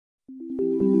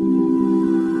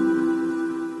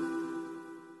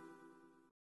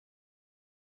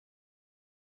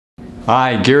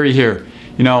Hi, Gary here.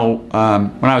 You know,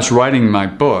 when I was writing my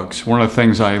books, one of the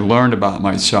things I learned about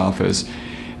myself is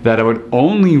that I would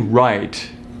only write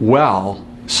well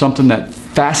something that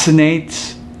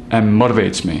fascinates and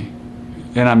motivates me.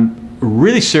 And I'm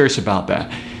really serious about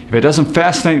that. If it doesn't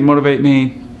fascinate and motivate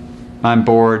me, I'm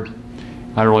bored.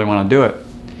 I don't really want to do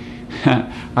it.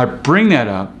 I bring that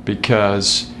up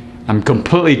because I'm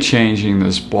completely changing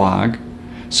this blog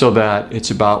so that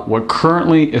it's about what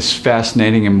currently is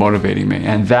fascinating and motivating me.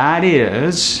 And that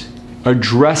is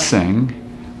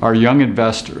addressing our young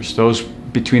investors, those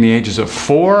between the ages of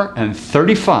 4 and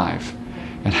 35,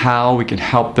 and how we can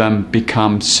help them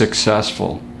become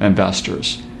successful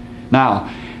investors.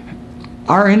 Now,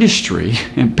 our industry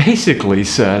basically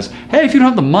says, hey, if you don't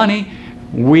have the money,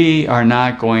 we are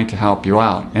not going to help you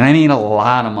out. And I mean a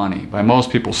lot of money by most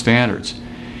people's standards.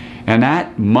 And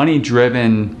that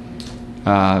money-driven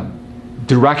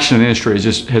direction in the industry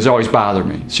has always bothered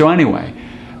me. So anyway,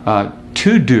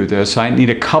 to do this, I need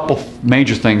a couple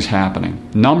major things happening.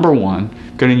 Number one,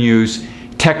 I'm going to use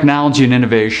technology and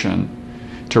innovation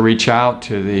to reach out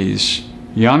to these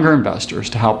younger investors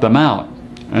to help them out.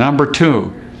 And number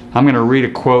two, I'm going to read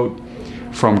a quote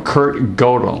from Kurt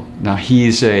Gödel. Now,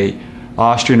 he's a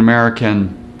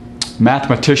Austrian-American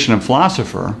mathematician and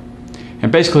philosopher,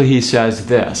 and basically he says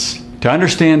this: to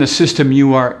understand the system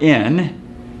you are in,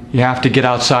 you have to get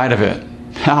outside of it.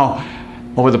 Now,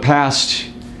 over the past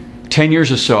 10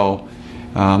 years or so,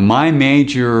 my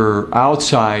major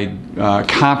outside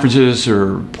conferences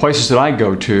or places that I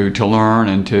go to learn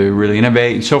and to really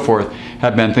innovate and so forth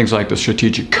have been things like the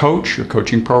Strategic Coach, or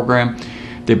coaching program,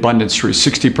 the Abundance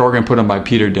 360 program put on by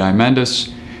Peter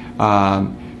Diamandis,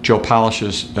 Joe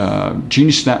Polish's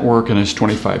Genius Network and his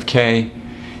 25K,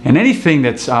 and anything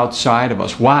that's outside of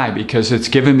us. Why? Because it's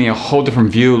given me a whole different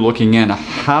view looking in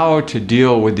how to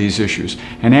deal with these issues.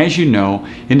 And as you know,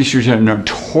 industries are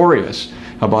notorious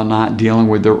about not dealing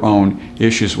with their own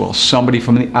issues well. Somebody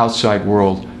from the outside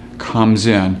world comes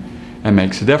in and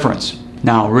makes a difference.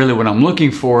 Now, really what I'm looking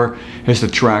for is to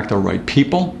attract the right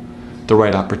people, the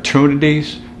right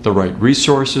opportunities, the right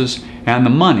resources, and the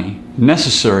money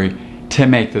necessary to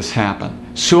make this happen.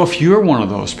 So if you're one of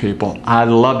those people, I'd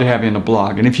love to have you in the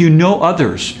blog. And if you know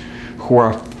others who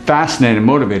are fascinated,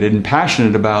 motivated, and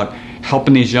passionate about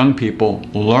helping these young people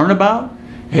learn about,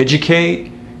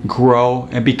 educate, grow,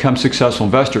 and become successful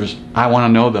investors, I want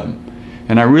to know them.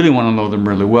 And I really want to know them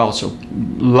really well. So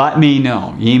let me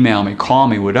know. Email me, call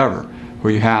me, whatever, who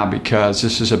you have, because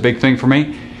this is a big thing for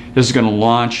me. This is going to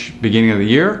launch beginning of the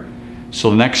year. So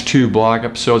the next 2 blog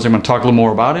episodes, I'm going to talk a little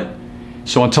more about it.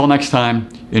 So until next time,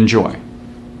 enjoy.